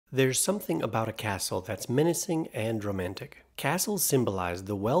There's something about a castle that's menacing and romantic. Castles symbolize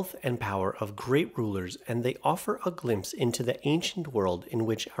the wealth and power of great rulers, and they offer a glimpse into the ancient world in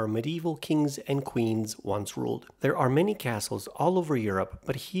which our medieval kings and queens once ruled. There are many castles all over Europe,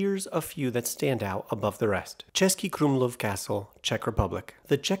 but here's a few that stand out above the rest. Český Krumlov Castle, Czech Republic.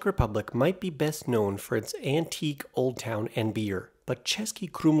 The Czech Republic might be best known for its antique old town and beer, but Český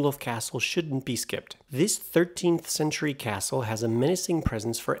Krumlov Castle shouldn't be skipped. This 13th century castle has a menacing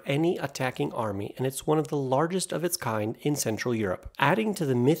presence for any attacking army, and it's one of the largest of its kind in Central Europe. Adding to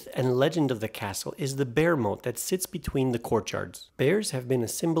the myth and legend of the castle is the bear moat that sits between the courtyards. Bears have been a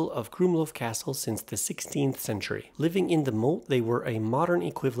symbol of Krumlov Castle since the 16th century. Living in the moat, they were a modern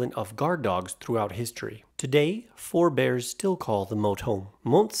equivalent of guard dogs throughout history. Today, 4 bears still call the moat home.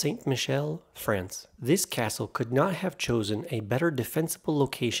 Mont Saint-Michel, France. This castle could not have chosen a better defensible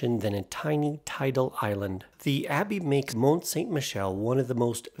location than a tiny tidal island. The abbey makes Mont Saint-Michel one of the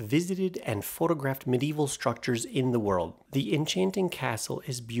most visited and photographed medieval structures in the world. The enchanting castle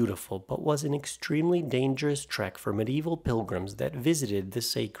is beautiful, but was an extremely dangerous trek for medieval pilgrims that visited the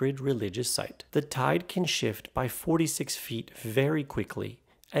sacred religious site. The tide can shift by 46 feet very quickly,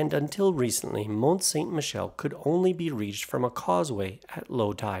 and until recently, Mont Saint-Michel could only be reached from a causeway at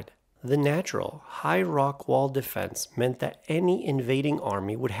low tide. The natural, high rock wall defense meant that any invading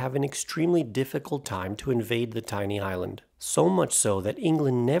army would have an extremely difficult time to invade the tiny island. So much so that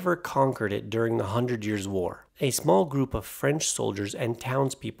England never conquered it during the 100 Years' War. A small group of French soldiers and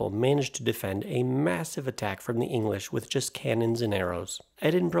townspeople managed to defend a massive attack from the English with just cannons and arrows.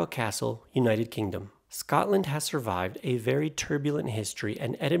 Edinburgh Castle, United Kingdom. Scotland has survived a very turbulent history,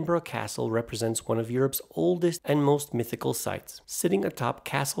 and Edinburgh Castle represents one of Europe's oldest and most mythical sites. Sitting atop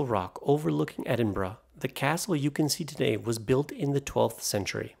Castle Rock overlooking Edinburgh, the castle you can see today was built in the 12th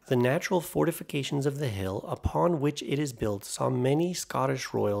century. The natural fortifications of the hill upon which it is built saw many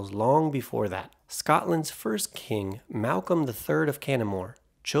Scottish royals long before that. Scotland's first king, Malcolm III of Canmore,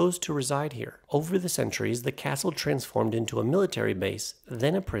 chose to reside here. Over the centuries, the castle transformed into a military base,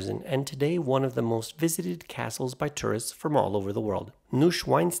 then a prison, and today one of the most visited castles by tourists from all over the world.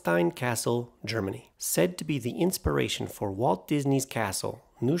 Neuschwanstein Castle, Germany. Said to be the inspiration for Walt Disney's castle,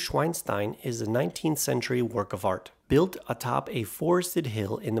 Neuschwanstein is a 19th century work of art. Built atop a forested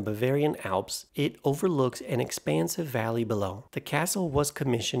hill in the Bavarian Alps, it overlooks an expansive valley below. The castle was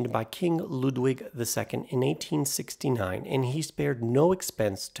commissioned by King Ludwig II in 1869, and he spared no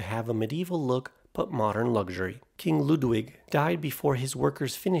expense to have a medieval look but modern luxury. King Ludwig died before his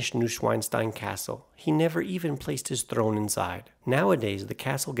workers finished Neuschwanstein Castle. He never even placed his throne inside. Nowadays, the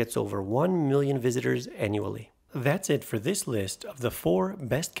castle gets over 1 million visitors annually. That's it for this list of the 4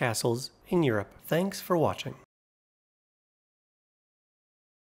 best castles in Europe. Thanks for watching.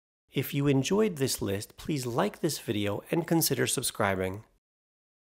 If you enjoyed this list, please like this video and consider subscribing.